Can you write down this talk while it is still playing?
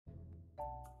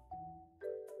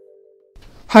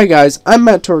Hi guys, I'm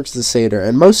Matt Torx the Satyr,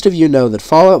 and most of you know that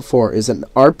Fallout 4 is an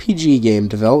RPG game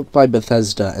developed by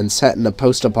Bethesda and set in a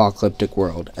post-apocalyptic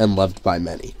world, and loved by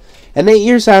many. And 8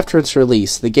 years after its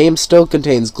release, the game still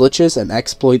contains glitches and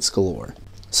exploits galore.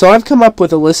 So I've come up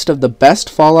with a list of the best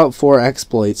Fallout 4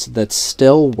 exploits that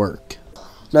still work.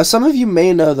 Now some of you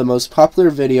may know the most popular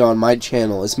video on my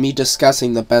channel is me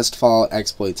discussing the best Fallout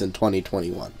exploits in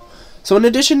 2021. So in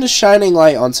addition to shining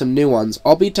light on some new ones,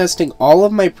 I'll be testing all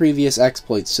of my previous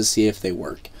exploits to see if they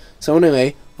work. So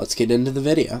anyway, let's get into the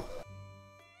video.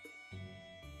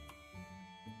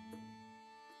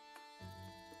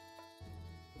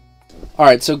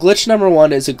 Alright, so glitch number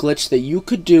 1 is a glitch that you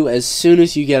could do as soon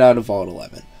as you get out of Vault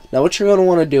 11. Now what you're going to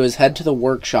want to do is head to the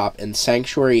workshop in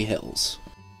Sanctuary Hills.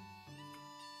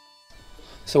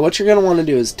 So what you're going to want to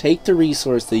do is take the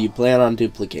resource that you plan on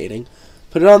duplicating,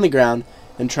 put it on the ground,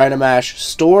 and try to mash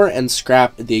store and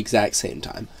scrap at the exact same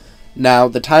time. Now,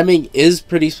 the timing is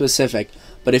pretty specific,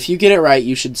 but if you get it right,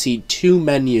 you should see 2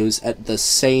 menus at the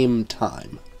same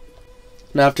time.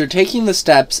 Now, after taking the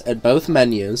steps at both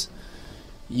menus,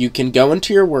 you can go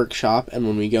into your workshop, and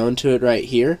when we go into it right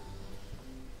here,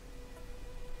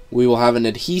 we will have an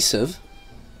adhesive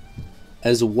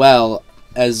as well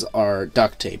as our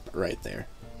duct tape right there.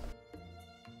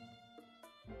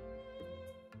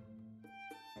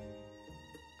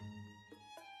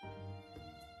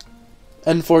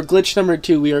 And for glitch number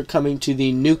 2, we are coming to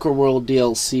the Nuka World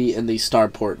DLC in the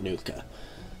Starport Nuka.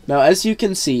 Now, as you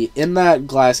can see, in that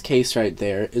glass case right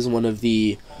there is one of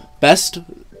the best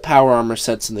power armor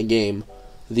sets in the game,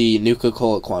 the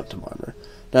Nuka-Cola Quantum Armor.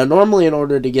 Now, normally in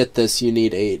order to get this, you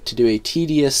need to do a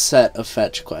tedious set of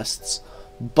fetch quests,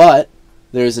 but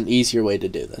there's an easier way to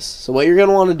do this. So what you're going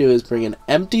to want to do is bring an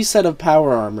empty set of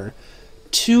power armor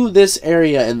to this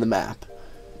area in the map.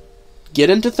 Get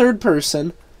into third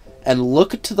person, and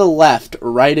look to the left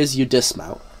right as you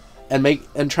dismount, and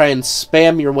try and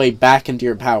spam your way back into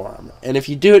your power armor. And if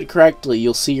you do it correctly,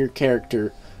 you'll see your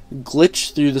character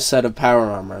glitch through the set of power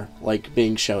armor, like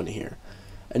being shown here.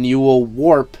 And you will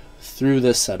warp through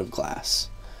this set of glass.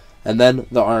 And then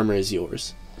the armor is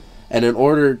yours. And in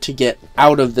order to get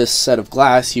out of this set of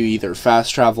glass, you either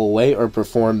fast travel away or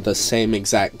perform the same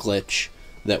exact glitch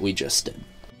that we just did.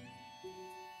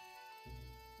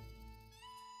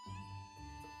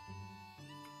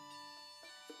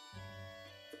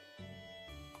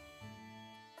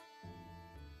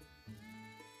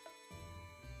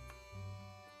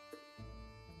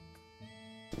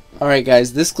 Alright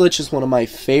guys, this glitch is one of my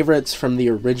favorites from the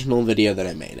original video that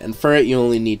I made, and for it you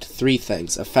only need 3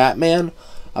 things: a Fat Man,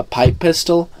 a pipe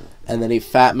pistol, and then a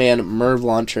Fat Man MIRV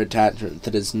launcher attachment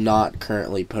that is not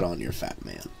currently put on your Fat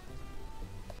Man.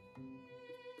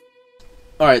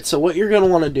 Alright, so what you're going to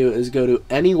want to do is go to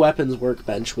any weapons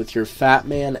workbench with your Fat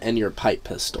Man and your pipe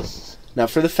pistol. Now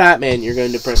for the Fat Man, you're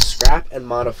going to press scrap and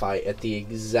modify at the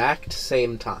exact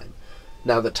same time.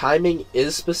 Now the timing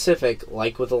is specific,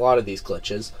 like with a lot of these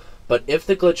glitches, but if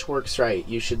the glitch works right,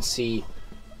 you should see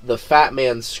the Fat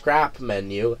Man scrap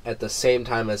menu at the same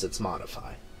time as its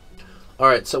modify.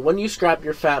 Alright, so when you scrap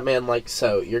your Fat Man like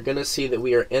so, you're going to see that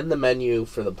we are in the menu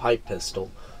for the pipe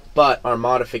pistol, but our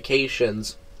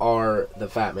modifications are the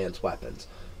Fat Man's weapons.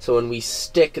 So when we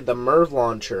stick the MIRV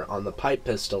launcher on the pipe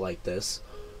pistol like this,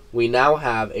 we now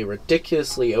have a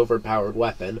ridiculously overpowered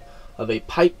weapon of a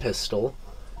pipe pistol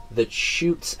that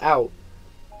shoots out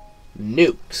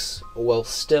nukes while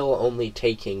still only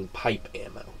taking pipe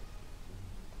ammo.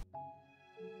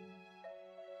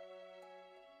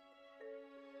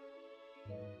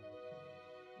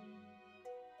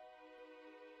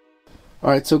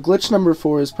 Alright, so glitch number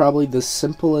 4 is probably the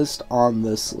simplest on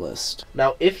this list.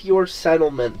 Now, if your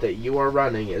settlement that you are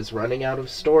running is running out of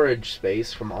storage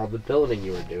space from all the building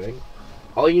you are doing,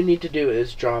 all you need to do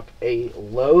is drop a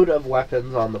load of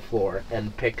weapons on the floor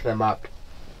and pick them up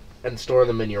and store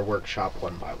them in your workshop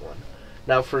one by one.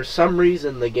 Now, for some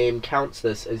reason, the game counts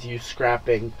this as you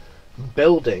scrapping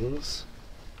buildings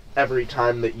every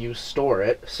time that you store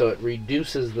it, so it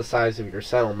reduces the size of your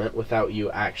settlement without you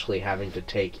actually having to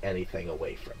take anything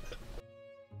away from it.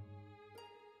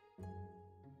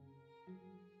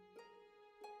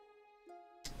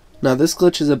 Now this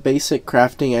glitch is a basic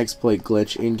crafting exploit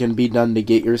glitch and can be done to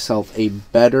get yourself a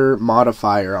better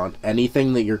modifier on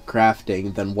anything that you're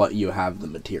crafting than what you have the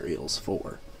materials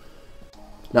for.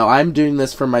 Now I'm doing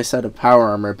this for my set of power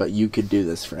armor, but you could do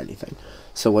this for anything.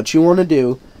 So what you want to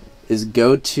do is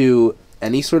go to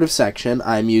any sort of section.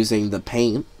 I'm using the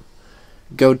paint.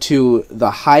 Go to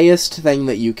the highest thing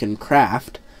that you can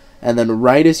craft, and then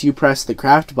right as you press the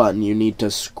craft button, you need to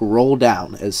scroll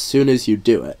down as soon as you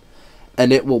do it.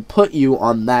 And it will put you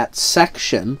on that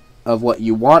section of what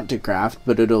you want to craft,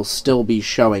 but it'll still be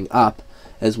showing up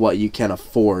as what you can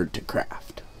afford to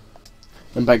craft.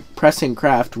 And by pressing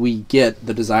craft, we get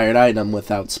the desired item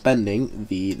without spending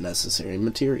the necessary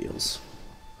materials.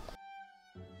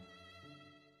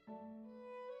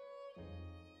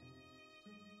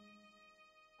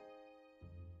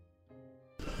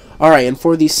 Alright, and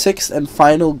for the 6th and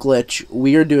final glitch,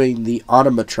 we are doing the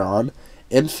Automatron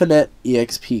Infinite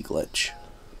EXP glitch.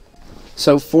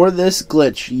 So for this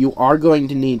glitch, you are going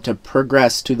to need to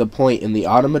progress to the point in the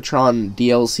Automatron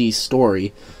DLC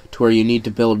story to where you need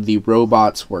to build the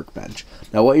robot's workbench.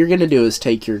 Now what you're going to do is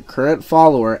take your current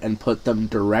follower and put them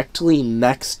directly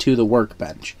next to the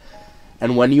workbench.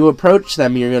 And when you approach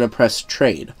them, you're going to press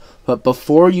trade. But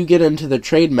before you get into the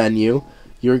trade menu,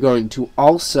 you're going to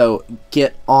also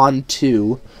get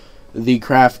onto the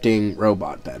crafting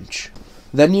robot bench.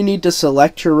 Then you need to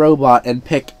select your robot and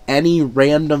pick any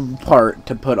random part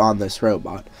to put on this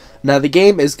robot. Now the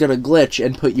game is going to glitch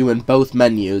and put you in both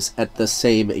menus at the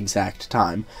same exact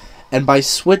time. And by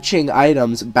switching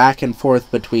items back and forth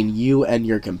between you and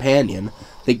your companion,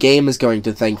 the game is going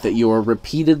to think that you are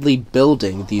repeatedly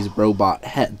building these robot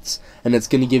heads. And it's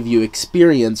going to give you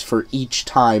experience for each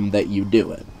time that you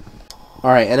do it.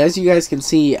 Alright, and as you guys can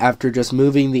see, after just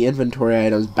moving the inventory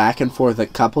items back and forth a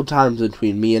couple times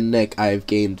between me and Nick, I have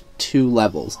gained 2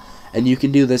 levels. And you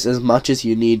can do this as much as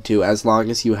you need to, as long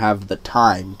as you have the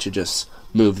time to just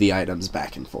move the items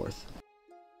back and forth.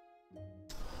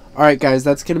 Alright guys,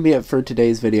 that's going to be it for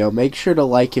today's video. Make sure to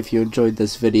like if you enjoyed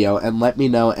this video, and let me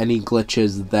know any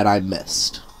glitches that I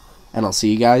missed. And I'll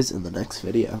see you guys in the next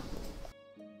video.